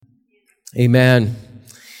Amen.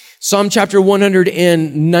 Psalm chapter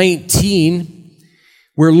 119,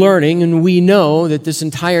 we're learning and we know that this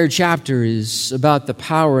entire chapter is about the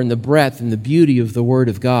power and the breadth and the beauty of the Word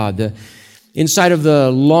of God. Inside of the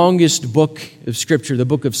longest book of Scripture, the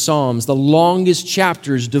book of Psalms, the longest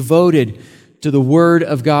chapters devoted to the Word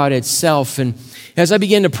of God itself. And as I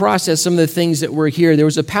began to process some of the things that were here, there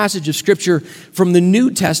was a passage of Scripture from the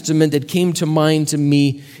New Testament that came to mind to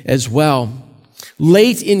me as well.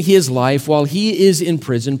 Late in his life, while he is in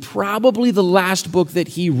prison, probably the last book that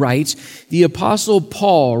he writes, the Apostle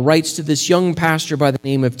Paul writes to this young pastor by the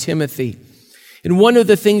name of Timothy. And one of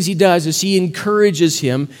the things he does is he encourages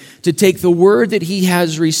him to take the word that he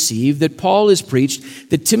has received, that Paul has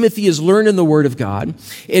preached, that Timothy has learned in the Word of God,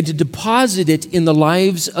 and to deposit it in the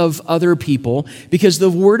lives of other people, because the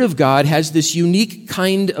Word of God has this unique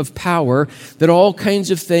kind of power that all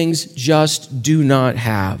kinds of things just do not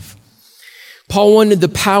have. Paul wanted the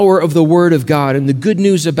power of the Word of God and the good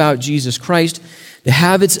news about Jesus Christ to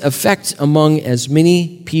have its effect among as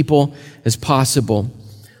many people as possible.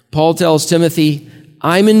 Paul tells Timothy,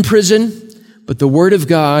 I'm in prison, but the Word of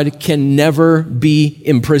God can never be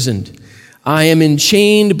imprisoned. I am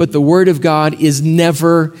enchained, but the Word of God is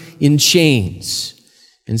never in chains.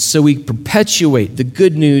 And so we perpetuate the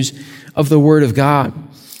good news of the Word of God.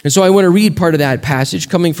 And so I want to read part of that passage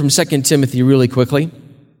coming from 2 Timothy really quickly.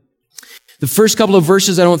 The first couple of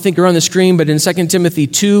verses I don't think are on the screen, but in 2 Timothy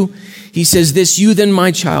 2, he says this, You then, my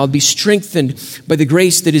child, be strengthened by the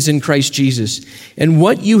grace that is in Christ Jesus. And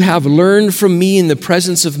what you have learned from me in the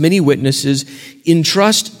presence of many witnesses,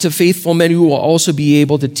 entrust to faithful men who will also be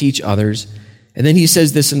able to teach others. And then he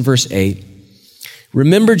says this in verse 8,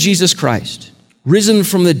 Remember Jesus Christ, risen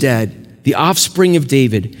from the dead, the offspring of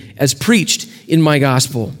David, as preached in my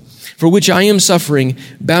gospel, for which I am suffering,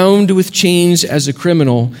 bound with chains as a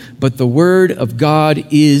criminal, but the word of God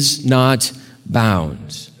is not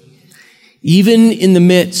bound. Even in the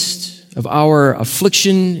midst of our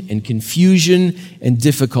affliction and confusion and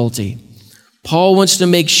difficulty, Paul wants to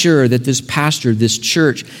make sure that this pastor, this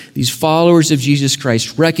church, these followers of Jesus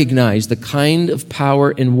Christ recognize the kind of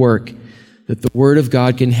power and work that the word of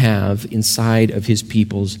God can have inside of his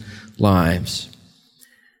people's lives.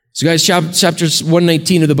 So guys, chapter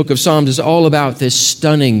 119 of the book of Psalms is all about this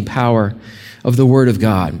stunning power of the Word of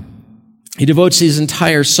God. He devotes his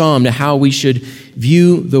entire psalm to how we should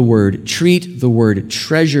view the Word, treat the Word,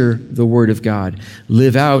 treasure the Word of God,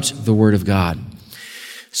 live out the Word of God.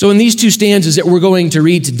 So in these two stanzas that we're going to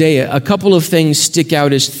read today, a couple of things stick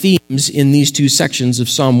out as themes in these two sections of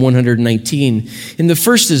Psalm 119. And the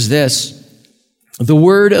first is this: the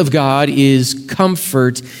Word of God is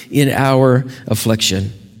comfort in our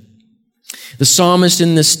affliction. The psalmist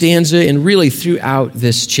in this stanza and really throughout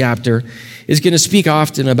this chapter is going to speak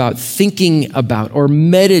often about thinking about or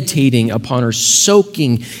meditating upon or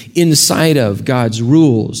soaking inside of God's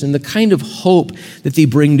rules and the kind of hope that they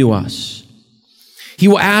bring to us. He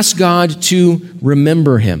will ask God to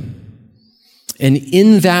remember him. And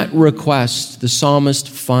in that request, the psalmist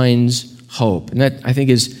finds hope. And that, I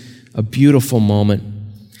think, is a beautiful moment.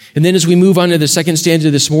 And then as we move on to the second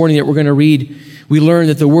stanza this morning that we're going to read, we learn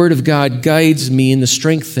that the Word of God guides me in the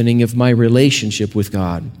strengthening of my relationship with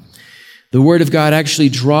God. The Word of God actually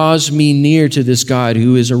draws me near to this God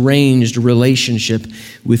who has arranged a relationship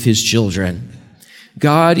with his children.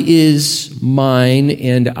 God is mine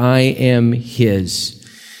and I am his.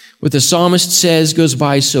 What the psalmist says goes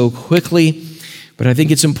by so quickly, but I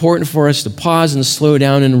think it's important for us to pause and slow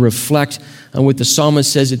down and reflect on what the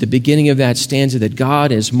psalmist says at the beginning of that stanza, that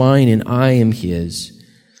God is mine and I am his.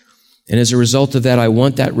 And as a result of that, I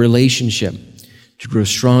want that relationship to grow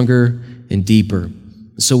stronger and deeper.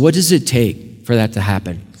 So what does it take for that to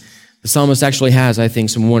happen? The psalmist actually has, I think,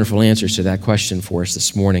 some wonderful answers to that question for us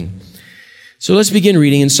this morning. So let's begin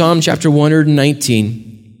reading in Psalm chapter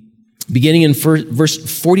 119, beginning in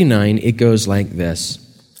verse 49, it goes like this.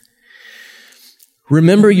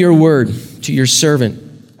 Remember your word to your servant,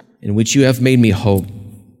 in which you have made me hope.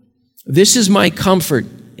 This is my comfort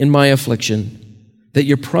in my affliction, that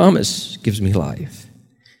your promise gives me life.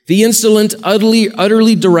 The insolent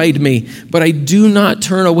utterly deride me, but I do not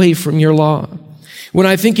turn away from your law. When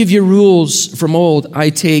I think of your rules from old,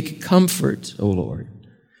 I take comfort, O Lord.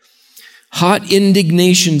 Hot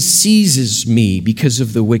indignation seizes me because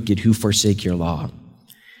of the wicked who forsake your law.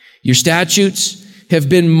 Your statutes have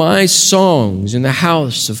been my songs in the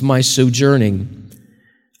house of my sojourning.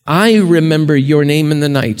 I remember your name in the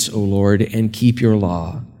night, O Lord, and keep your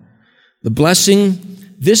law.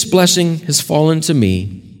 This blessing has fallen to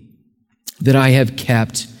me, that I have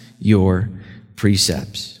kept your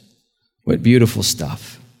precepts. What beautiful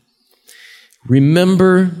stuff.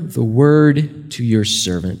 Remember the word to your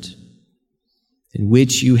servant, in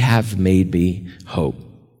which you have made me hope.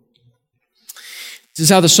 This is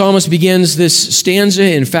how the psalmist begins this stanza.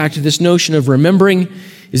 In fact, this notion of remembering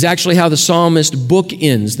is actually how the psalmist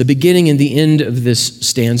bookends the beginning and the end of this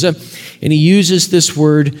stanza. And he uses this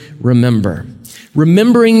word, remember.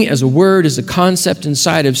 Remembering as a word, as a concept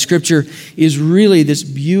inside of Scripture, is really this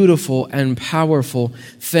beautiful and powerful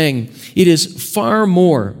thing. It is far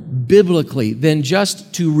more biblically than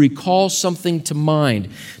just to recall something to mind,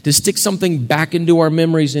 to stick something back into our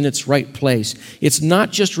memories in its right place. It's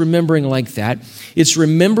not just remembering like that. It's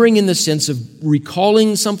remembering in the sense of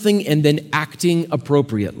recalling something and then acting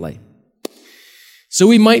appropriately. So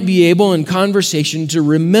we might be able in conversation to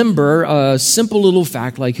remember a simple little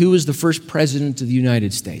fact like who was the first president of the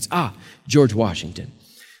United States? George Washington.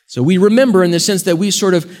 So we remember in the sense that we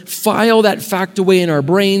sort of file that fact away in our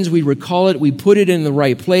brains, we recall it, we put it in the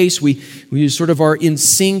right place, we sort of are in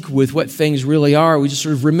sync with what things really are. We just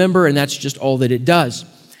sort of remember, and that's just all that it does.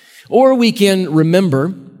 Or we can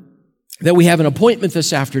remember that we have an appointment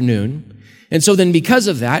this afternoon, and so then because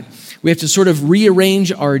of that, we have to sort of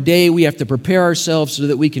rearrange our day. We have to prepare ourselves so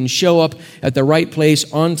that we can show up at the right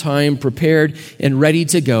place on time, prepared and ready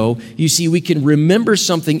to go. You see, we can remember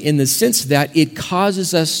something in the sense that it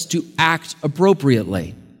causes us to act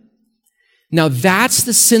appropriately. Now, that's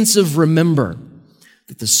the sense of remember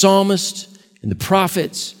that the psalmist and the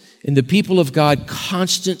prophets and the people of God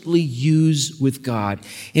constantly use with God.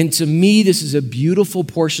 And to me, this is a beautiful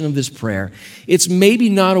portion of this prayer. It's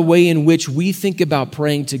maybe not a way in which we think about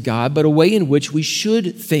praying to God, but a way in which we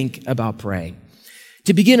should think about praying.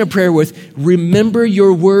 To begin a prayer with, remember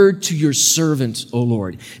your word to your servant, O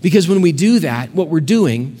Lord. Because when we do that, what we're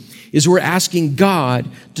doing is we're asking God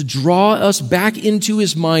to draw us back into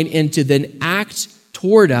his mind and to then act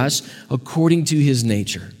toward us according to his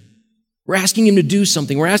nature. We're asking him to do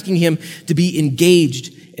something. We're asking him to be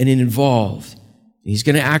engaged and involved. He's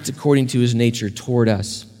going to act according to his nature toward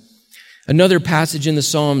us. Another passage in the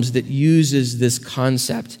Psalms that uses this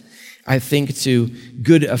concept, I think, to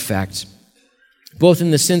good effect, both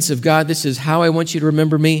in the sense of, God, this is how I want you to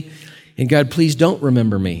remember me, and God, please don't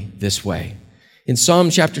remember me this way. In Psalm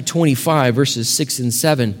chapter 25, verses 6 and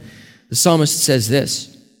 7, the psalmist says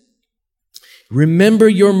this, remember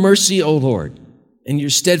your mercy, O Lord, and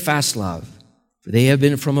your steadfast love, for they have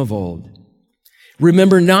been from of old.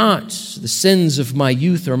 Remember not the sins of my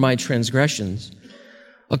youth or my transgressions.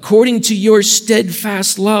 According to your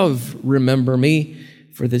steadfast love, remember me,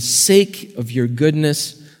 for the sake of your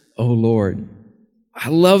goodness, O Lord. I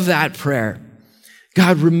love that prayer.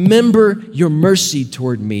 God, remember your mercy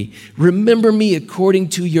toward me. Remember me according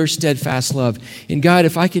to your steadfast love. And God,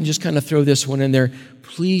 if I can just kind of throw this one in there,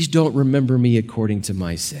 please don't remember me according to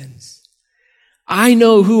my sins. I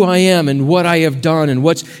know who I am and what I have done and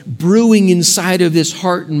what's brewing inside of this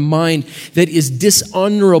heart and mind that is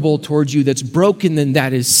dishonorable towards you, that's broken and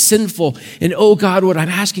that is sinful. And oh God, what I'm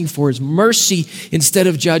asking for is mercy instead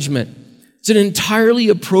of judgment. It's an entirely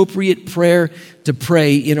appropriate prayer to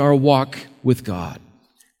pray in our walk with God.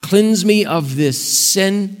 Cleanse me of this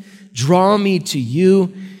sin, draw me to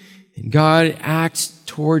you, and God, act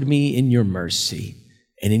toward me in your mercy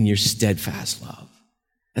and in your steadfast love.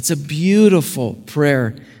 That's a beautiful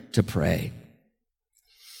prayer to pray.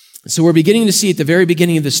 So we're beginning to see at the very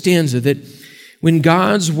beginning of the stanza that when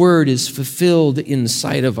God's word is fulfilled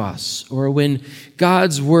inside of us, or when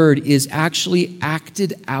God's word is actually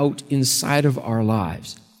acted out inside of our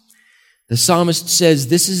lives, the psalmist says,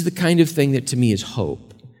 this is the kind of thing that to me is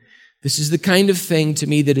hope. This is the kind of thing to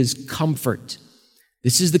me that is comfort.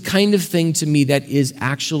 This is the kind of thing to me that is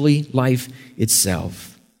actually life itself.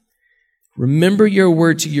 Remember your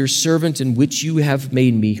word to your servant in which you have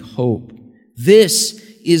made me hope. This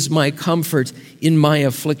is my comfort in my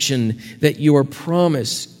affliction, that your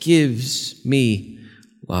promise gives me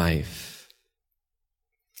life.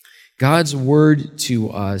 God's word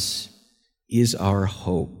to us is our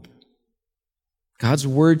hope. God's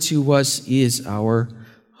word to us is our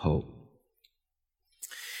hope.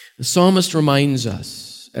 The psalmist reminds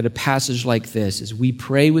us at a passage like this, as we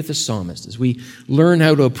pray with the psalmist, as we learn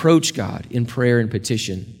how to approach God in prayer and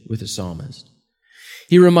petition with the psalmist,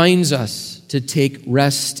 he reminds us to take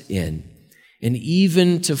rest in and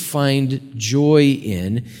even to find joy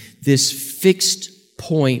in this fixed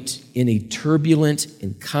point in a turbulent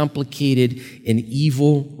and complicated and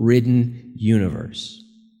evil-ridden universe.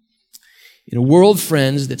 In a world,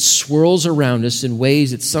 friends, that swirls around us in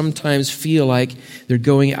ways that sometimes feel like they're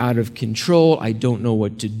going out of control. I don't know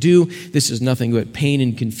what to do. This is nothing but pain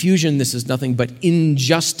and confusion. This is nothing but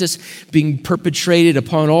injustice being perpetrated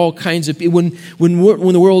upon all kinds of people. When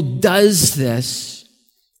the world does this,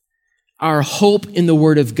 our hope in the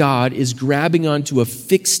Word of God is grabbing onto a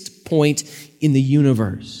fixed point in the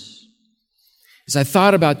universe. As I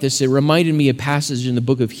thought about this, it reminded me of a passage in the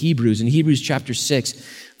book of Hebrews, in Hebrews chapter 6,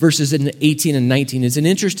 verses 18 and 19. It's an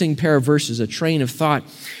interesting pair of verses, a train of thought,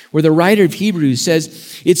 where the writer of Hebrews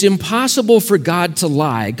says, it's impossible for God to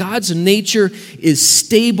lie. God's nature is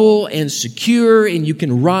stable and secure, and you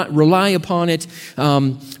can rely upon it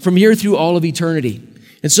from here through all of eternity.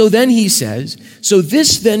 And so then he says, so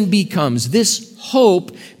this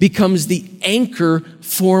hope becomes the anchor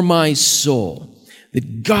for my soul,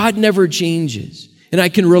 that God never changes, and I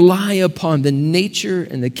can rely upon the nature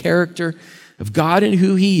and the character of God and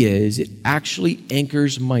who He is. It actually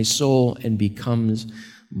anchors my soul and becomes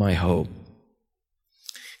my hope.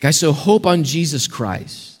 Guys, so hope on Jesus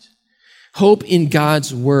Christ, hope in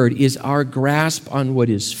God's Word is our grasp on what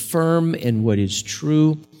is firm and what is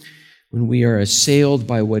true when we are assailed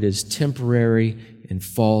by what is temporary and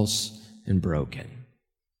false and broken.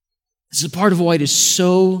 This is part of why it is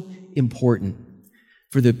so important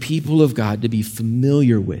for the people of God to be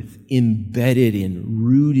familiar with, embedded in,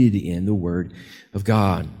 rooted in the Word of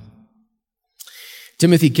God.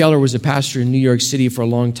 Timothy Keller was a pastor in New York City for a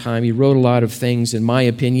long time. He wrote a lot of things. In my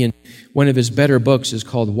opinion, one of his better books is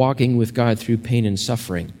called Walking with God Through Pain and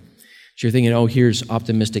Suffering. So you're thinking, oh, here's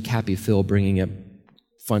optimistic, happy Phil bringing up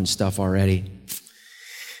fun stuff already.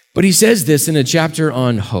 But he says this in a chapter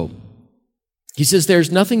on hope. He says,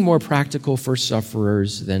 there's nothing more practical for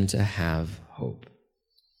sufferers than to have hope.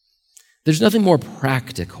 There's nothing more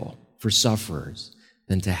practical for sufferers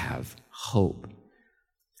than to have hope.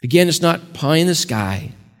 Again, it's not pie in the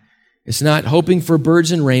sky. It's not hoping for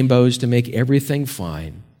birds and rainbows to make everything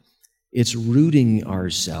fine. It's rooting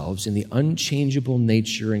ourselves in the unchangeable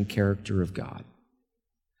nature and character of God.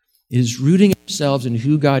 It is rooting ourselves in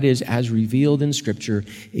who God is as revealed in Scripture,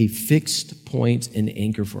 a fixed point and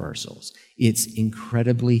anchor for our souls. It's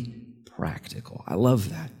incredibly practical. I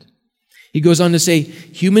love that. He goes on to say,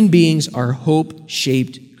 human beings are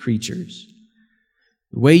hope-shaped creatures.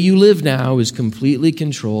 The way you live now is completely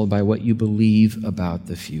controlled by what you believe about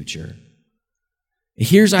the future.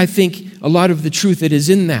 Here's, I think, a lot of the truth that is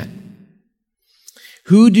in that.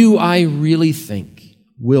 Who do I really think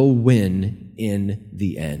will win in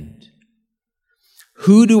the end?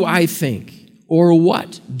 Who do I think, or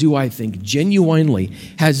what do I think genuinely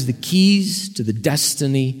has the keys to the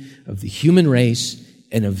destiny of the human race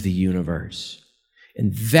and of the universe?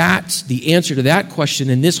 And that's the answer to that question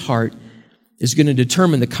in this heart is going to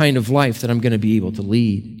determine the kind of life that I'm going to be able to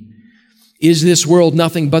lead. Is this world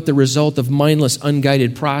nothing but the result of mindless,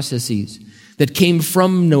 unguided processes that came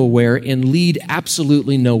from nowhere and lead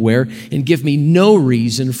absolutely nowhere and give me no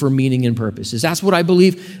reason for meaning and purposes? That's what I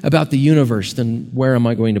believe about the universe. Then where am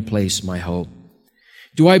I going to place my hope?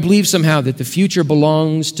 Do I believe somehow that the future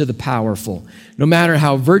belongs to the powerful? No matter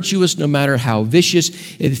how virtuous, no matter how vicious,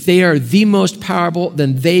 if they are the most powerful,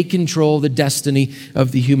 then they control the destiny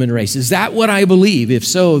of the human race. Is that what I believe? If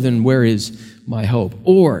so, then where is my hope?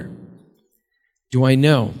 Or do I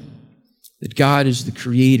know that God is the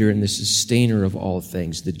creator and the sustainer of all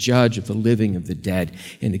things, the judge of the living, of the dead,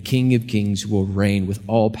 and the King of kings who will reign with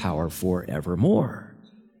all power forevermore?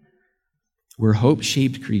 We're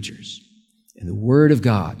hope-shaped creatures. And the Word of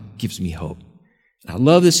God gives me hope. And I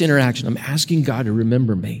love this interaction. I'm asking God to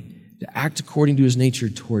remember me, to act according to His nature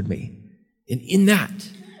toward me. And in that,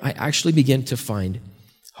 I actually begin to find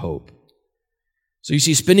hope. So you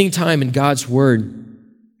see, spending time in God's Word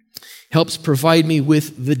helps provide me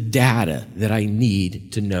with the data that I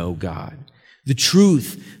need to know God, the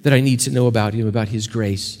truth that I need to know about Him, about His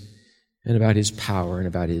grace, and about His power, and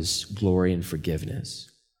about His glory and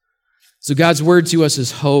forgiveness. So God's Word to us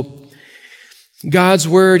is hope. God's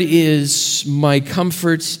Word is my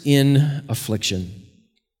comfort in affliction.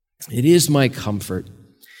 It is my comfort.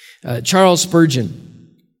 Charles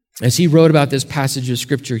Spurgeon, as he wrote about this passage of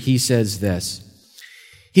Scripture, he says this.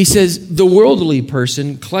 He says, the worldly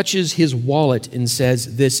person clutches his wallet and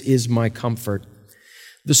says, this is my comfort.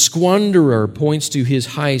 The squanderer points to his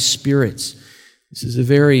high spirits. This is a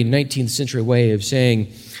very 19th century way of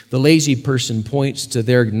saying the lazy person points to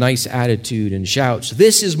their nice attitude and shouts,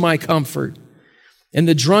 this is my comfort. And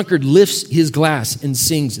the drunkard lifts his glass and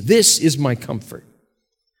sings, this is my comfort.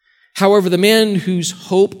 However, the man whose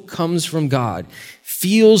hope comes from God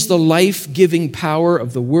feels the life-giving power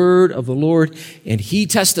of the word of the Lord, and he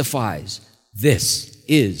testifies, this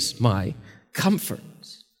is my comfort.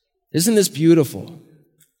 Isn't this beautiful?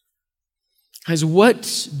 Guys,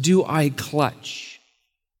 what do I clutch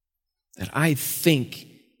that I think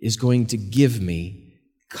is going to give me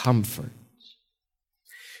comfort?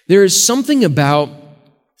 There is something about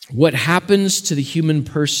what happens to the human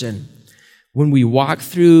person when we walk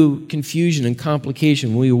through confusion and complication,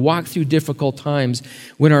 when we walk through difficult times,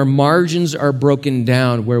 when our margins are broken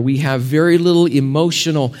down, where we have very little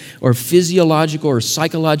emotional or physiological or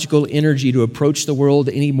psychological energy to approach the world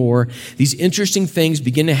anymore, these interesting things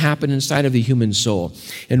begin to happen inside of the human soul.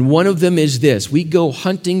 And one of them is this: we go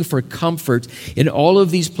hunting for comfort in all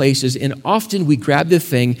of these places, and often we grab the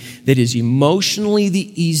thing that is emotionally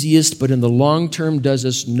the easiest, but in the long term does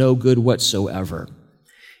us no good whatsoever.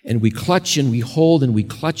 And we clutch and we hold and we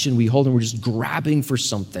clutch and we hold, and we're just grabbing for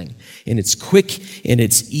something. And it's quick and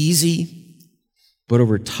it's easy. But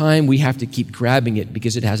over time, we have to keep grabbing it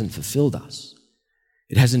because it hasn't fulfilled us.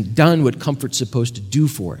 It hasn't done what comfort's supposed to do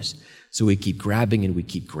for us. So we keep grabbing and we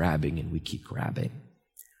keep grabbing and we keep grabbing.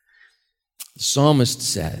 The psalmist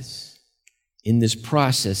says, in this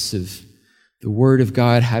process of the Word of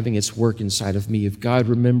God having its work inside of me, of God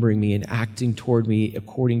remembering me and acting toward me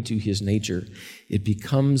according to His nature, it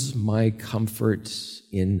becomes my comfort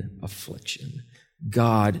in affliction.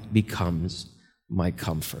 God becomes my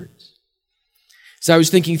comfort. So I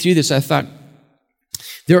was thinking through this, I thought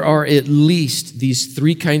there are at least these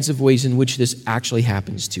three kinds of ways in which this actually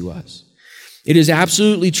happens to us. It is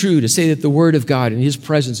absolutely true to say that the Word of God and His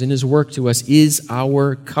presence and His work to us is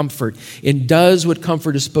our comfort and does what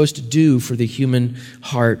comfort is supposed to do for the human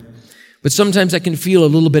heart. But sometimes that can feel a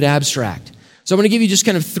little bit abstract. So I'm going to give you just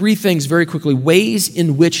kind of three things very quickly, ways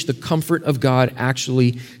in which the comfort of God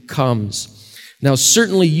actually comes. Now,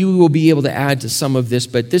 certainly you will be able to add to some of this,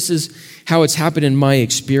 but this is how it's happened in my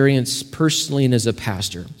experience personally and as a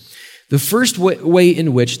pastor. The first way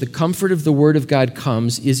in which the comfort of the Word of God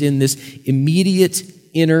comes is in this immediate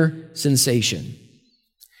inner sensation.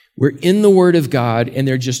 We're in the Word of God, and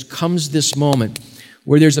there just comes this moment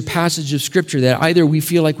where there's a passage of Scripture that either we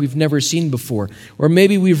feel like we've never seen before, or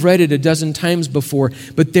maybe we've read it a dozen times before,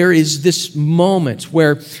 but there is this moment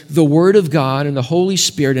where the Word of God and the Holy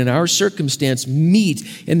Spirit and our circumstance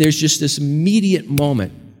meet, and there's just this immediate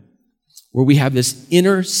moment where we have this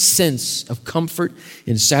inner sense of comfort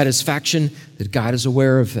and satisfaction that God is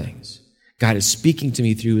aware of things. God is speaking to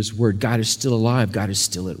me through His Word. God is still alive. God is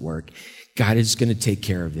still at work. God is going to take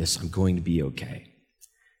care of this. I'm going to be okay.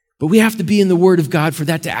 But we have to be in the Word of God for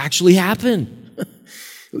that to actually happen.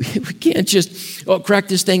 We can't just crack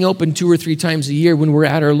this thing open 2 or 3 times a year when we're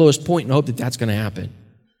at our lowest point and hope that that's going to happen.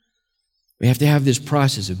 We have to have this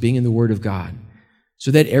process of being in the Word of God, so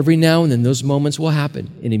that every now and then those moments will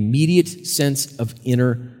happen, an immediate sense of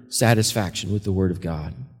inner satisfaction with the Word of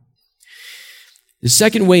God. The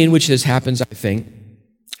second way in which this happens, I think,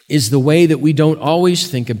 is the way that we don't always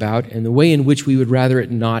think about and the way in which we would rather it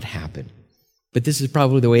not happen. But this is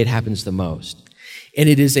probably the way it happens the most. And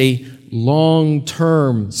it is a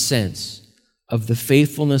long-term sense of the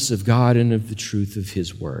faithfulness of God and of the truth of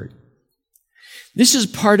His Word. This is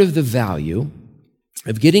part of the value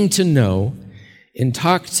of getting to know and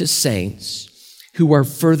talk to saints who are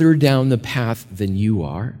further down the path than you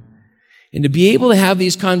are, and to be able to have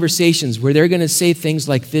these conversations where they're going to say things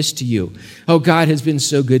like this to you. Oh, God has been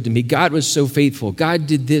so good to me. God was so faithful. God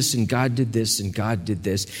did this, and God did this, and God did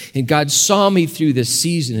this. And God saw me through this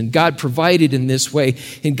season, and God provided in this way,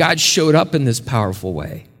 and God showed up in this powerful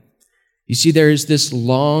way. You see, there is this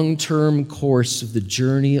long-term course of the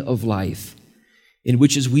journey of life in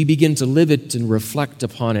which, as we begin to live it and reflect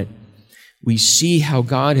upon it, we see how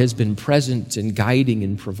God has been present and guiding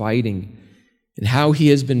and providing, and how He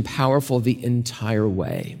has been powerful the entire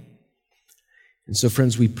way. And so,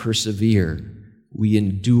 friends, we persevere, we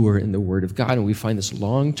endure in the Word of God, and we find this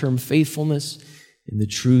long-term faithfulness in the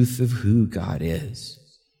truth of who God is.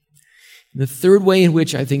 And the third way in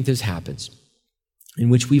which I think this happens, in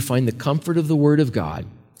which we find the comfort of the Word of God,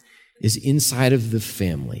 is inside of the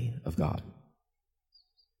family of God.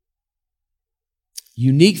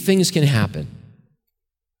 Unique things can happen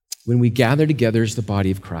when we gather together as the body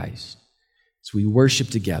of Christ, as we worship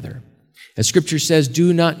together. As Scripture says,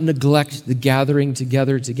 do not neglect the gathering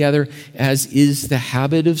together, as is the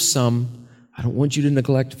habit of some. I don't want you to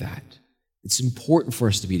neglect that. It's important for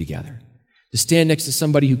us to be together, to stand next to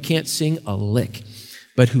somebody who can't sing a lick,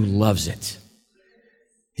 but who loves it.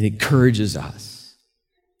 It encourages us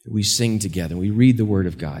that we sing together, we read the Word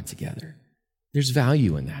of God together. There's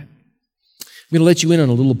value in that. I'm going to let you in on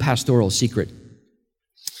a little pastoral secret.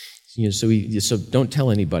 So don't tell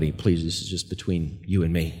anybody, please. This is just between you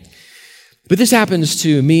and me. But this happens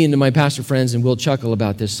to me and to my pastor friends, and we'll chuckle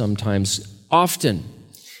about this sometimes. often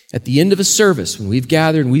at the end of a service, when we've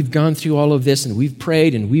gathered and we've gone through all of this and we've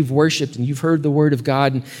prayed and we've worshiped and you've heard the word of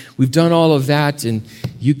God and we've done all of that, and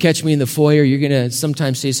you catch me in the foyer, you're going to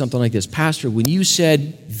sometimes say something like this: Pastor, when you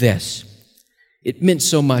said this, it meant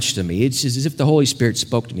so much to me. It's as if the Holy Spirit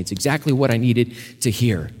spoke to me. It's exactly what I needed to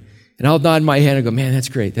hear. And I'll nod my head and go, man, that's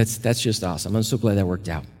great. That's just awesome. I'm so glad that worked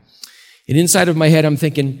out. And inside of my head, I'm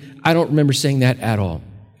thinking, I don't remember saying that at all.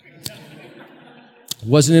 It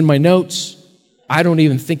wasn't in my notes. I don't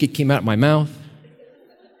even think it came out of my mouth.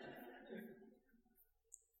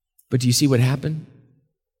 But do you see what happened?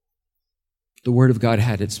 The Word of God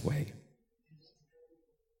had its way.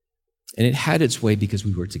 And it had its way because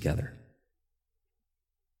we were together.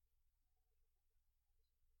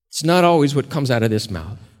 It's not always what comes out of this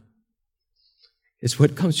mouth. It's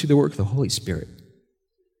what comes through the work of the Holy Spirit.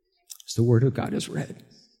 It's the Word of God is read.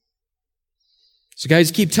 So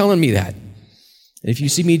guys, keep telling me that. And if you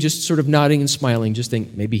see me just sort of nodding and smiling, just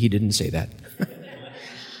think, maybe he didn't say that.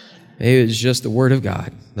 Maybe it was just the Word of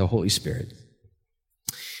God, the Holy Spirit.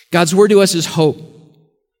 God's Word to us is hope.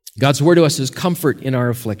 God's Word to us is comfort in our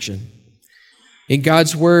affliction. In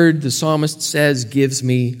God's Word, the psalmist says, gives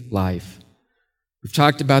me life. We've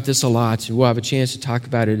talked about this a lot, and we'll have a chance to talk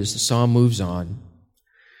about it as the psalm moves on.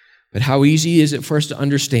 But how easy is it for us to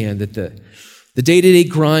understand that the day-to-day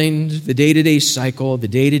grind, the day-to-day cycle, the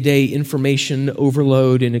day-to-day information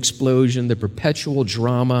overload and explosion, the perpetual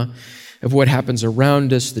drama of what happens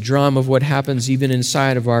around us, the drama of what happens even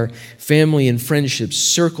inside of our family and friendship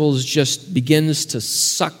circles just begins to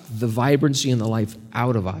suck the vibrancy and the life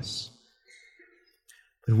out of us.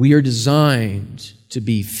 But we are designed to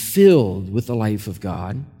be filled with the life of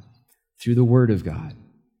God through the Word of God.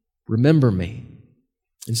 Remember me.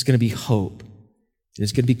 And it's going to be hope. And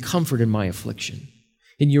it's going to be comfort in my affliction.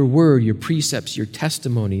 In your word, your precepts, your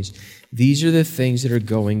testimonies, these are the things that are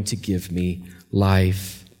going to give me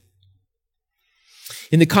life.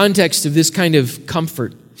 In the context of this kind of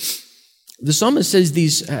comfort, the psalmist says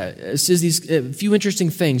these few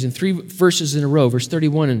interesting things in 3 verses in a row, verse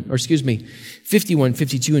 51, 51,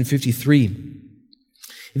 52, and 53.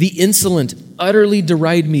 The insolent utterly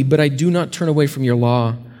deride me, but I do not turn away from your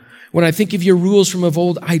law. When I think of your rules from of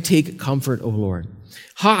old, I take comfort, O Lord.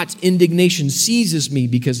 Hot indignation seizes me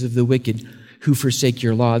because of the wicked who forsake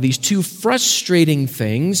your law. These two frustrating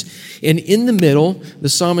things. And in the middle, the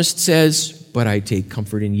psalmist says, but I take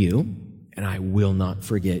comfort in you, and I will not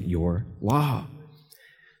forget your law.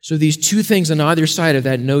 So these two things on either side of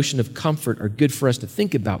that notion of comfort are good for us to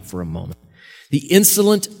think about for a moment. The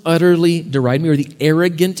insolent utterly deride me, or the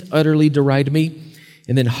arrogant utterly deride me.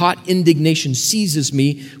 And then hot indignation seizes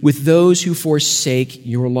me with those who forsake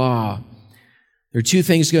your law. There are two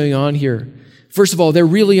things going on here. First of all, there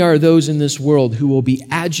really are those in this world who will be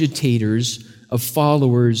agitators of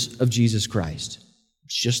followers of Jesus Christ.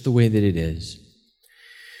 It's just the way that it is.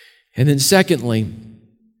 And then secondly,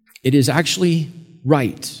 it is actually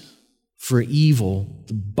right for evil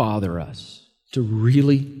to bother us, to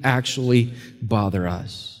really actually bother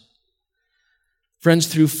us. Friends,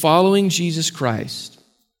 through following Jesus Christ,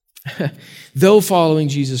 though following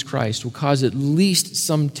Jesus Christ will cause at least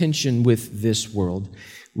some tension with this world,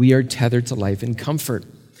 we are tethered to life and comfort.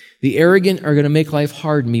 The arrogant are going to make life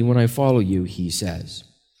hard on me when I follow you, he says.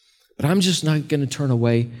 But I'm just not going to turn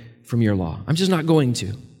away from your law. I'm just not going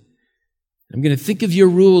to. I'm going to think of your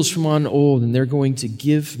rules from on old, and they're going to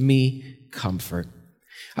give me comfort.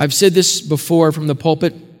 I've said this before from the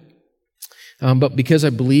pulpit, but because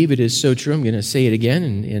I believe it is so true, I'm going to say it again,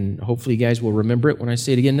 and hopefully you guys will remember it when I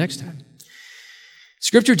say it again next time.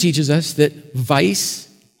 Scripture teaches us that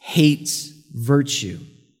vice hates virtue.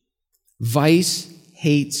 Vice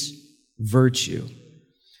hates virtue.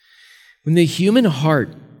 When the human heart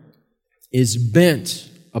is bent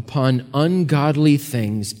upon ungodly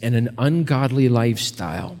things and an ungodly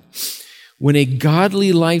lifestyle, when a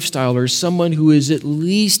godly lifestyle or someone who is at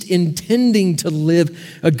least intending to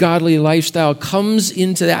live a godly lifestyle comes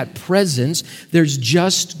into that presence, there's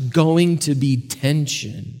just going to be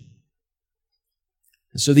tension.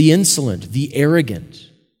 So the insolent, the arrogant,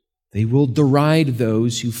 they will deride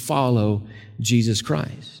those who follow Jesus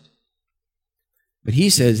Christ. But he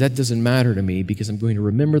says, that doesn't matter to me because I'm going to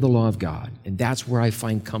remember the law of God, and that's where I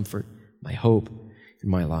find comfort, my hope, in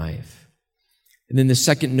my life. And then the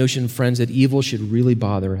second notion, friends, that evil should really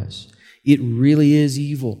bother us. It really is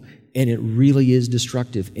evil, and it really is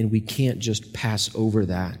destructive, and we can't just pass over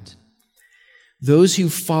that. Those who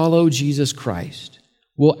follow Jesus Christ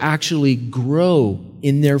will actually grow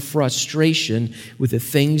in their frustration with the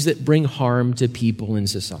things that bring harm to people in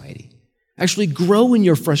society. Actually grow in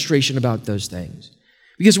your frustration about those things.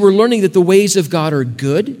 Because we're learning that the ways of God are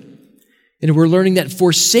good, And we're learning that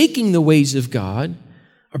forsaking the ways of God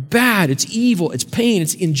are bad, it's evil, it's pain,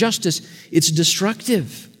 it's injustice, it's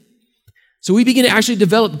destructive. So we begin to actually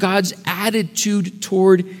develop God's attitude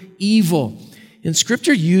toward evil. And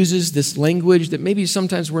Scripture uses this language that maybe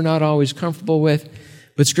sometimes we're not always comfortable with,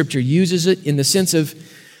 but Scripture uses it in the sense of,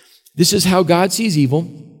 this is how God sees evil.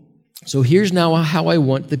 So here's now how I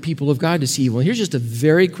want the people of God to see evil. And here's just a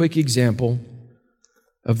very quick example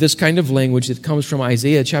of this kind of language that comes from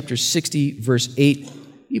Isaiah chapter 60, verse 8,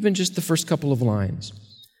 even just the first couple of lines.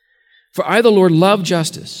 For I, the Lord, love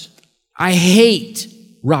justice. I hate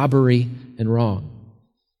robbery and wrong.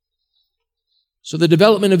 So the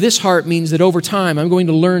development of this heart means that over time, I'm going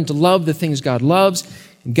to learn to love the things God loves.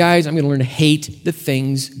 And guys, I'm going to learn to hate the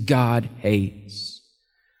things God hates.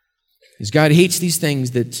 Because God hates these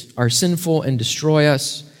things that are sinful and destroy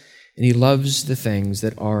us, and He loves the things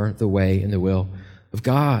that are the way and the will of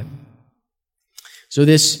God. So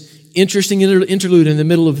this interesting interlude in the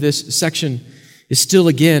middle of this section is still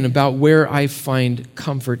again about where I find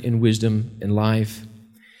comfort and wisdom in life.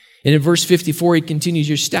 And in verse 54, he continues,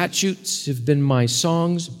 your statutes have been my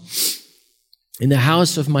songs. In the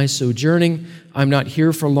house of my sojourning, I'm not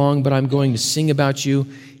here for long, but I'm going to sing about you,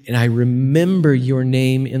 and I remember your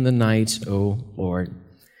name in the night, O Lord.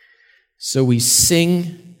 So we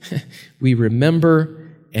sing, we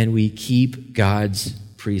remember, and we keep God's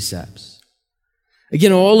precepts.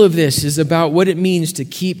 Again, all of this is about what it means to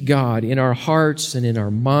keep God in our hearts and in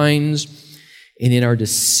our minds and in our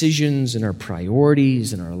decisions and our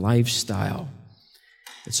priorities and our lifestyle.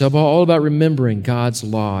 It's all about remembering God's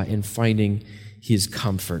law and finding His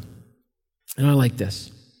comfort. And I like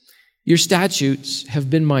this. Your statutes have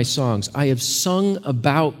been my songs. I have sung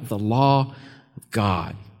about the law of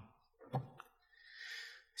God.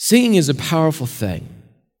 Singing is a powerful thing.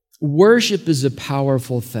 Worship is a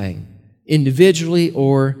powerful thing, individually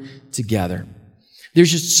or together.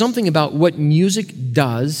 There's just something about what music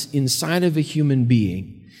does inside of a human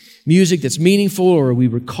being. Music that's meaningful, or we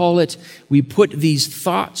recall it. We put these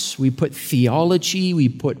thoughts, we put theology, we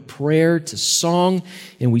put prayer to song,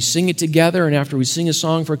 and we sing it together. And after we sing a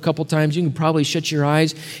song for a couple times, you can probably shut your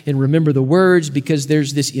eyes and remember the words, because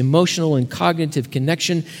there's this emotional and cognitive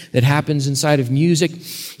connection that happens inside of music.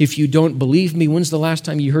 If you don't believe me, when's the last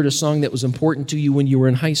time you heard a song that was important to you when you were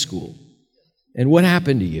in high school? And what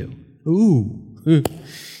happened to you? Ooh.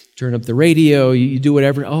 Turn up the radio, you do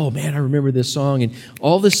whatever. Oh, man, I remember this song. And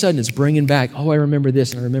all of a sudden, it's bringing back, oh, I remember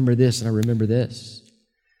this, and I remember this, and I remember this.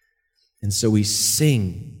 And so we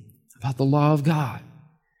sing about the law of God,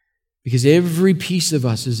 because every piece of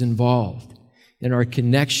us is involved in our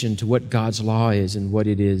connection to what God's law is and what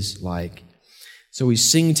it is like. So we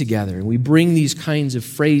sing together, and we bring these kinds of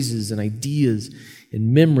phrases and ideas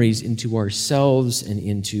and memories into ourselves and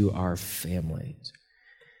into our families.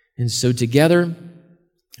 And so together,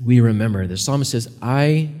 we remember. The psalmist says,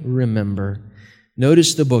 I remember.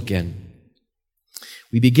 Notice the bookend.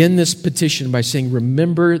 We begin this petition by saying,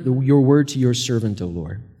 remember your word to your servant, O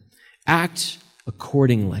Lord. Act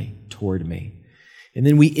accordingly toward me. And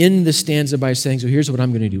then we end the stanza by saying, so here's what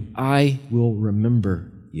I'm going to do. I will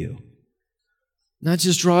remember you. Not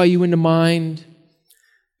just draw you into mind,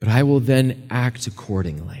 but I will then act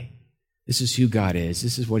accordingly. This is who God is.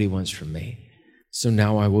 This is what He wants from me. So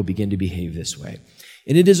now I will begin to behave this way.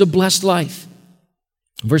 And it is a blessed life.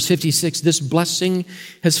 Verse 56, this blessing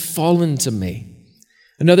has fallen to me.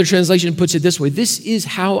 Another translation puts it this way, this is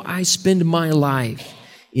how I spend my life,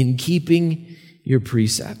 in keeping your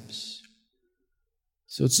precepts.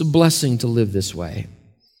 So it's a blessing to live this way,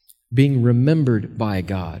 being remembered by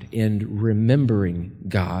God and remembering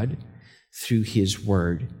God through His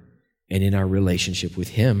Word and in our relationship with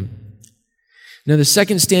Him. Now, the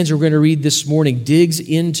second stanza we're going to read this morning digs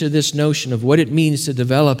into this notion of what it means to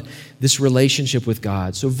develop this relationship with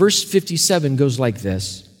God. So verse 57 goes like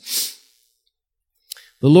this.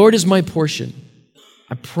 The Lord is my portion.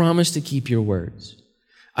 I promise to keep your words.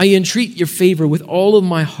 I entreat your favor with all of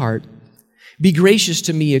my heart. Be gracious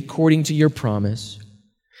to me according to your promise.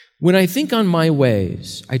 When I think on my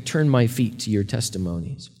ways, I turn my feet to your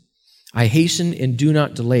testimonies. I hasten and do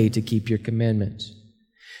not delay to keep your commandments.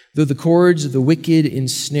 Though the cords of the wicked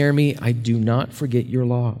ensnare me, I do not forget your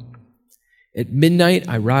law. At midnight,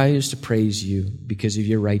 I rise to praise you because of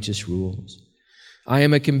your righteous rules. I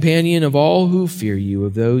am a companion of all who fear you,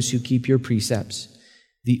 of those who keep your precepts.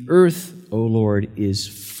 The earth, O Lord, is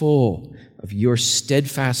full of your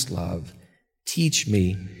steadfast love. Teach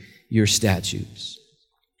me your statutes.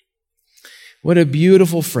 What a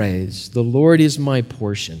beautiful phrase. The Lord is my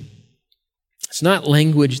portion. It's not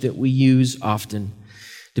language that we use often.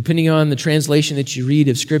 Depending on the translation that you read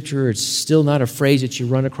of Scripture, it's still not a phrase that you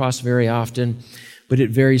run across very often, but it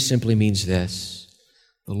very simply means this: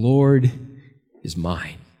 the Lord is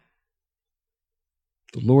mine.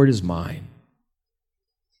 The Lord is mine.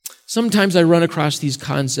 Sometimes I run across these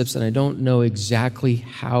concepts and I don't know exactly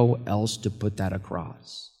how else to put that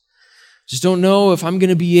across. Just don't know if I'm going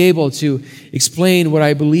to be able to explain what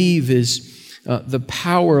I believe is the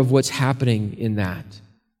power of what's happening in that.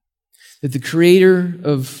 That the Creator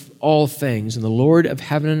of all things and the Lord of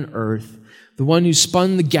heaven and earth, the one who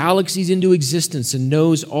spun the galaxies into existence and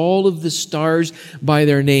knows all of the stars by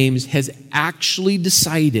their names, has actually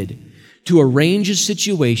decided to arrange a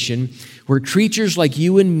situation where creatures like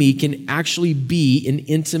you and me can actually be in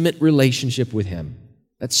intimate relationship with Him.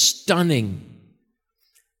 That's stunning.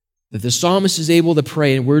 That the psalmist is able to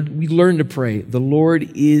pray, and we learn to pray, the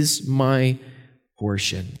Lord is my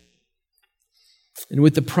portion. And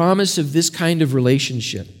with the promise of this kind of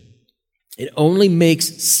relationship, it only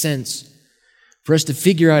makes sense for us to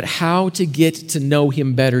figure out how to get to know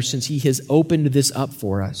Him better, since He has opened this up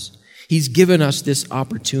for us. He's given us this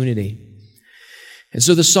opportunity. And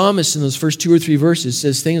so the psalmist in those first 2 or 3 verses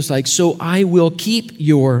says things like, "So I will keep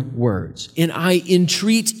your words, and I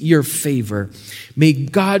entreat your favor. May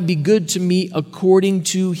God be good to me according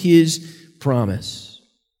to His promise."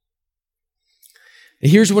 And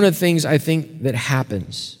here's one of the things I think that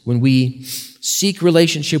happens when we seek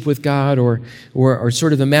relationship with God or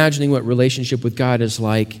sort of imagining what relationship with God is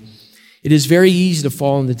like. It is very easy to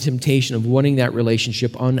fall into the temptation of wanting that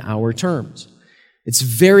relationship on our terms. It's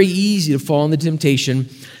very easy to fall in the temptation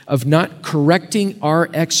of not correcting our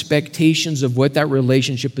expectations of what that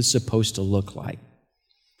relationship is supposed to look like.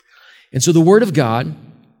 And so the Word of God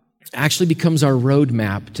actually becomes our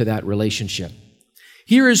roadmap to that relationship.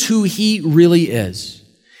 Here is who He really is.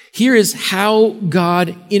 Here is how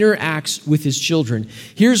God interacts with His children.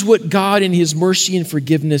 Here's what God in His mercy and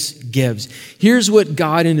forgiveness gives. Here's what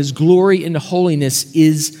God in His glory and holiness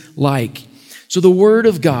is like. So the Word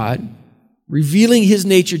of God, revealing His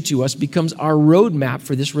nature to us, becomes our roadmap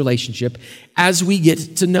for this relationship as we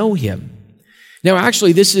get to know Him. Now,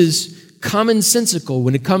 actually, this is commonsensical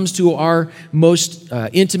when it comes to our most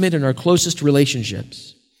intimate and our closest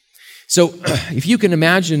relationships. So, if you can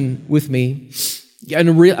imagine with me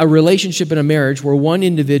a relationship in a marriage where one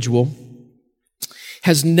individual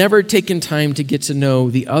has never taken time to get to know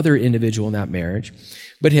the other individual in that marriage,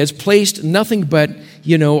 but has placed nothing but,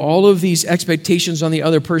 all of these expectations on the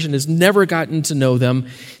other person, has never gotten to know them.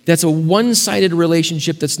 That's a one-sided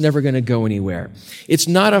relationship that's never going to go anywhere. It's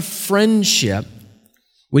not a friendship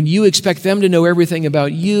when you expect them to know everything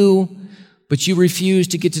about you, but you refuse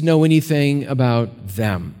to get to know anything about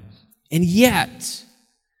them. And yet,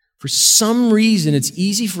 for some reason, it's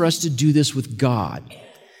easy for us to do this with God,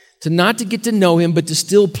 to not to get to know Him, but to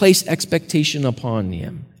still place expectation upon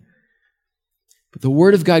Him. But the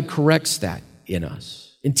Word of God corrects that in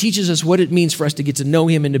us and teaches us what it means for us to get to know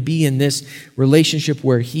Him and to be in this relationship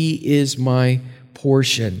where He is my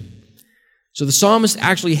portion. So the psalmist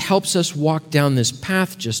actually helps us walk down this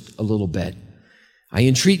path just a little bit. I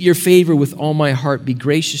entreat your favor with all my heart. Be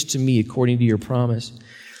gracious to me according to your promise.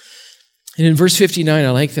 And in verse 59, I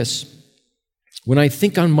like this. When I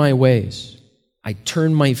think on my ways, I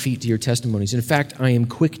turn my feet to your testimonies. In fact, I am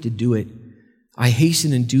quick to do it. I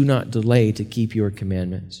hasten and do not delay to keep your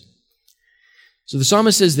commandments. So the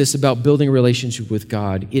psalmist says this about building a relationship with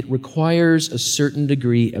God. It requires a certain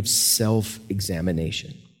degree of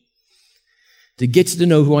self-examination. To get to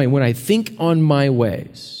know who I am, when I think on my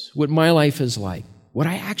ways, what my life is like, what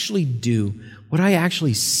I actually do, what I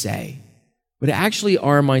actually say, what actually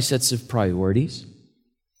are my sets of priorities,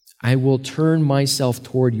 I will turn myself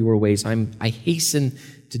toward your ways. I hasten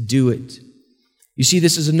to do it. You see,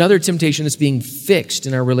 this is another temptation that's being fixed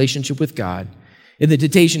in our relationship with God. And the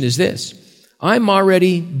temptation is this: I'm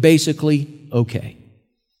already basically okay.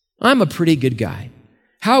 I'm a pretty good guy.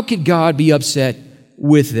 How could God be upset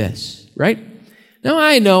with this, right? Now,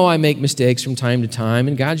 I know I make mistakes from time to time,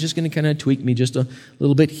 and God's just going to kind of tweak me just a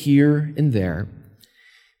little bit here and there.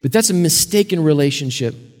 But that's a mistaken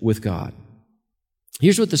relationship with God.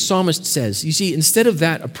 Here's what the psalmist says. You see, instead of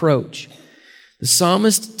that approach, the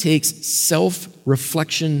psalmist takes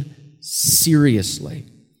self-reflection seriously.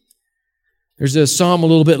 There's a psalm a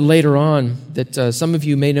little bit later on that some of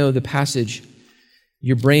you may know the passage.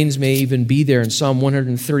 Your brains may even be there in Psalm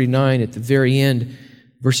 139 at the very end,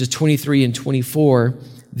 verses 23 and 24.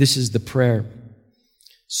 This is the prayer.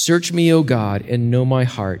 Search me, O God, and know my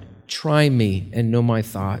heart. Try me and know my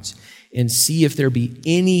thoughts, and see if there be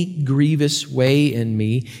any grievous way in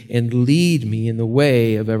me, and lead me in the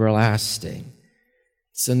way of everlasting.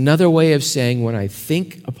 It's another way of saying, when I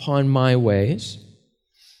think upon my ways,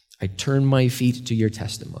 I turn my feet to your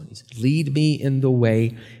testimonies. Lead me in the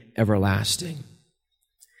way everlasting.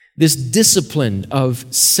 This discipline of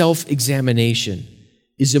self-examination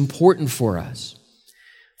is important for us.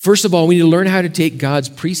 First of all, we need to learn how to take God's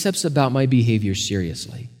precepts about my behavior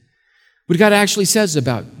seriously. What God actually says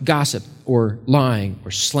about gossip or lying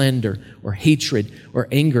or slander or hatred or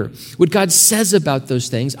anger, what God says about those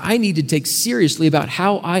things, I need to take seriously about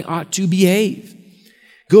how I ought to behave.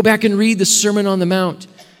 Go back and read the Sermon on the Mount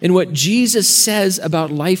and what Jesus says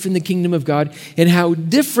about life in the kingdom of God and how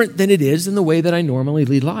different than it is than the way that I normally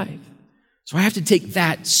lead life. So I have to take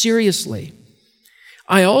that seriously.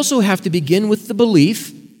 I also have to begin with the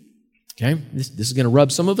belief, okay, this is going to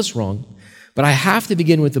rub some of us wrong, but I have to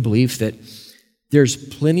begin with the belief that there's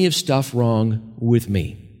plenty of stuff wrong with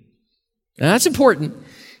me. Now that's important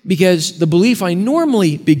because the belief I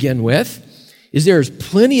normally begin with is there's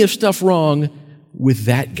plenty of stuff wrong with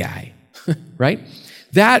that guy, right?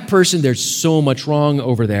 That person, there's so much wrong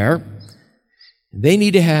over there. They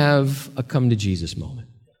need to have a come to Jesus moment.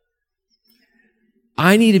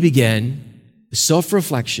 I need to begin the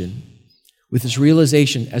self-reflection with this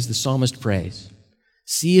realization as the psalmist prays.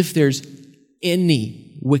 See if there's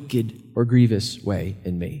any wicked or grievous way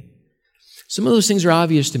in me. Some of those things are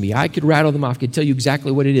obvious to me. I could rattle them off. I could tell you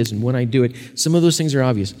exactly what it is and when I do it. Some of those things are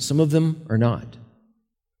obvious. Some of them are not.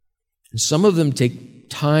 And some of them take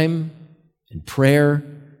time and prayer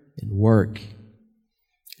and work.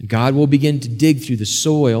 And God will begin to dig through the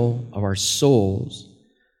soil of our souls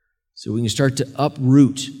so we can start to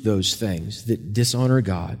uproot those things that dishonor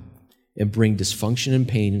God and bring dysfunction and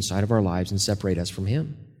pain inside of our lives and separate us from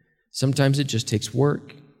Him. Sometimes it just takes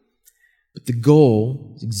work. But the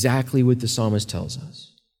goal is exactly what the psalmist tells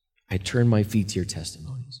us. I turn my feet to your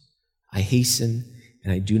testimonies. I hasten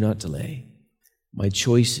and I do not delay. My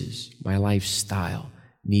choices, my lifestyle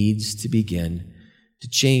needs to begin to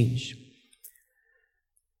change.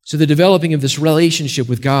 So the developing of this relationship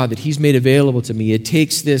with God that He's made available to me, it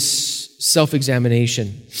takes this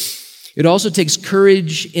self-examination. It also takes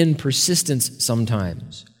courage and persistence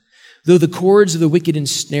sometimes. Though the cords of the wicked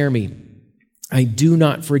ensnare me, I do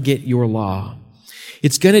not forget your law.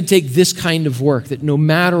 It's going to take this kind of work that no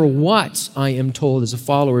matter what I am told as a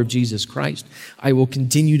follower of Jesus Christ, I will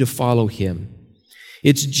continue to follow Him.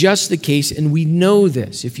 It's just the case, and we know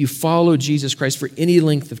this, if you follow Jesus Christ for any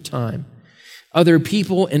length of time, other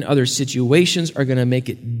people and other situations are going to make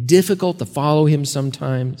it difficult to follow Him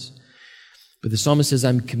sometimes. But the psalmist says,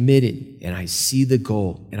 I'm committed, and I see the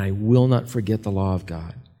goal, and I will not forget the law of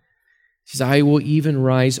God. He says, I will even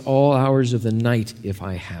rise all hours of the night if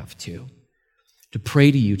I have to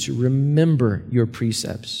pray to you, to remember your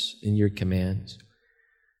precepts and your commands.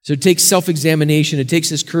 So it takes self-examination. It takes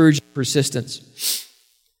this courage and persistence.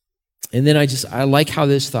 And then I like how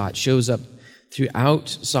this thought shows up throughout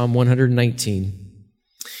Psalm 119.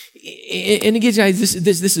 And again, guys,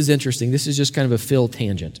 this is interesting. This is just kind of a Phil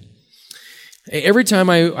tangent. Every time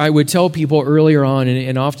I would tell people earlier on,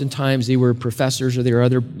 and oftentimes they were professors or they were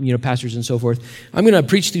other pastors and so forth, I'm going to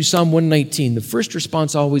preach through Psalm 119. The first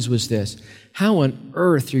response always was this: how on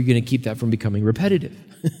earth are you going to keep that from becoming repetitive?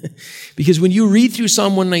 Because when you read through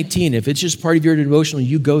Psalm 119, if it's just part of your devotional,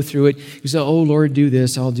 you go through it, you say, oh, Lord, do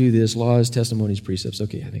this, I'll do this, laws, testimonies, precepts.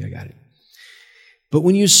 Okay, I think I got it. But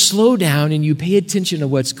when you slow down and you pay attention to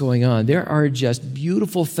what's going on, there are just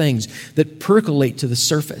beautiful things that percolate to the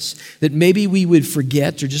surface that maybe we would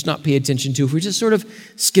forget or just not pay attention to if we're just sort of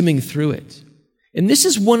skimming through it. And this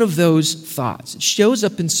is one of those thoughts. It shows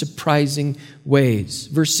up in surprising ways.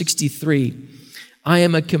 Verse 63, I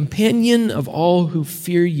am a companion of all who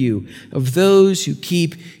fear you, of those who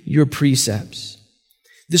keep your precepts.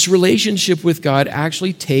 This relationship with God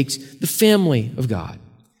actually takes the family of God.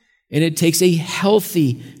 And it takes a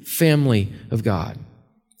healthy family of God.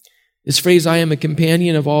 This phrase, I am a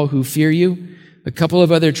companion of all who fear you, a couple of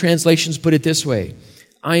other translations put it this way: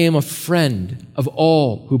 I am a friend of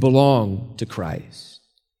all who belong to Christ.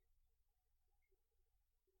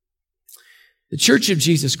 The Church of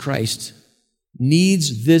Jesus Christ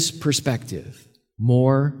needs this perspective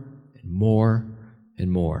more and more and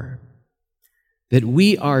more. That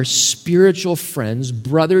we are spiritual friends,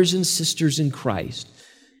 brothers and sisters in Christ,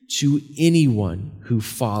 to anyone who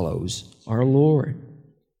follows our Lord.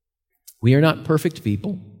 We are not perfect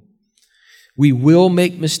people. We will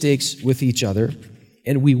make mistakes with each other,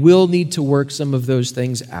 and we will need to work some of those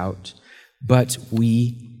things out, but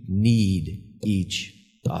we need each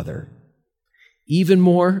other. Even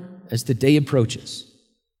more as the day approaches,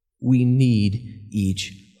 we need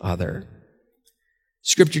each other.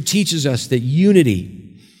 Scripture teaches us that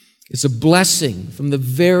unity It's a blessing from the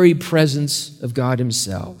very presence of God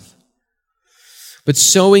himself. But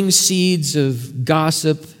sowing seeds of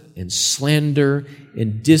gossip and slander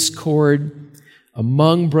and discord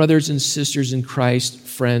among brothers and sisters in Christ,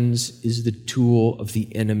 friends, is the tool of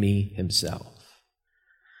the enemy himself.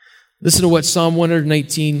 Listen to what Psalm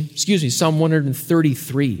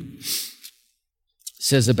 133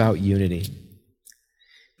 says about unity.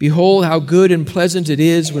 Behold, how good and pleasant it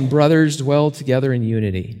is when brothers dwell together in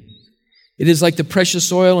unity. It is like the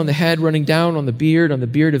precious oil on the head running down on the beard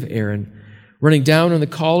of Aaron, running down on the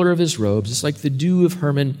collar of his robes. It's like the dew of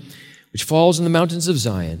Hermon, which falls in the mountains of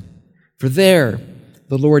Zion. For there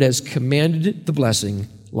the Lord has commanded the blessing,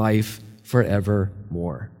 life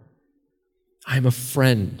forevermore. I am a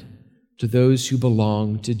friend to those who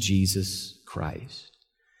belong to Jesus Christ.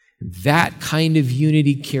 That kind of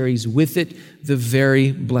unity carries with it the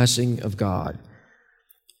very blessing of God.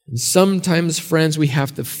 And sometimes, friends, we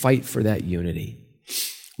have to fight for that unity.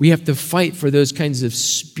 We have to fight for those kinds of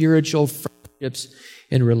spiritual friendships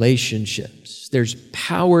and relationships. There's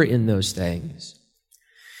power in those things.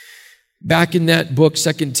 Back in that book,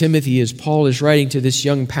 2 Timothy, as Paul is writing to this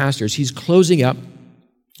young pastor, as he's closing up,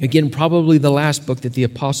 again, probably the last book that the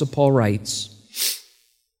Apostle Paul writes,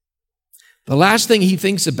 the last thing he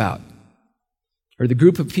thinks about are the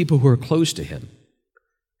group of people who are close to him.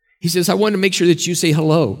 He says, I want to make sure that you say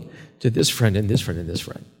hello to this friend and this friend and this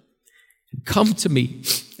friend. And come to me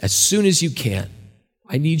as soon as you can.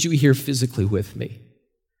 I need you here physically with me.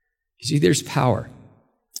 You see, there's power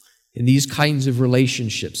in these kinds of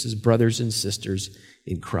relationships as brothers and sisters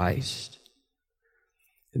in Christ.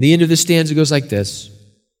 And the end of the stanza goes like this.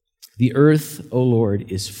 The earth, O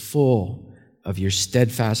Lord, is full of your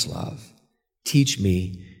steadfast love. Teach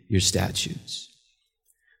me your statutes.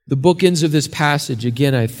 The bookends of this passage,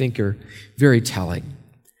 again, I think are very telling.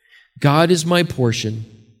 God is my portion,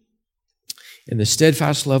 and the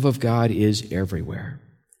steadfast love of God is everywhere.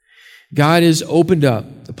 God has opened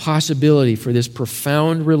up the possibility for this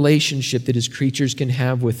profound relationship that his creatures can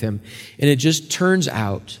have with him, and it just turns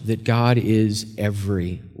out that God is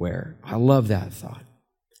everywhere. I love that thought.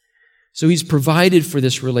 So he's provided for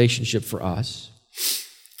this relationship for us,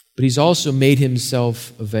 but he's also made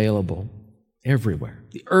himself available everywhere.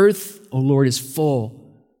 The earth, O Lord, is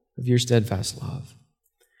full of your steadfast love.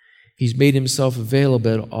 He's made himself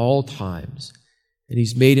available at all times, and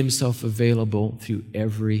he's made himself available through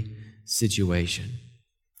every situation.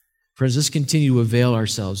 Friends, let's continue to avail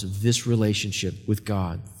ourselves of this relationship with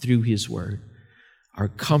God through his word, our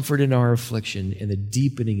comfort in our affliction, and the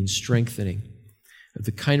deepening and strengthening of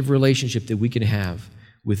the kind of relationship that we can have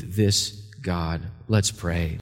with this God. Let's pray.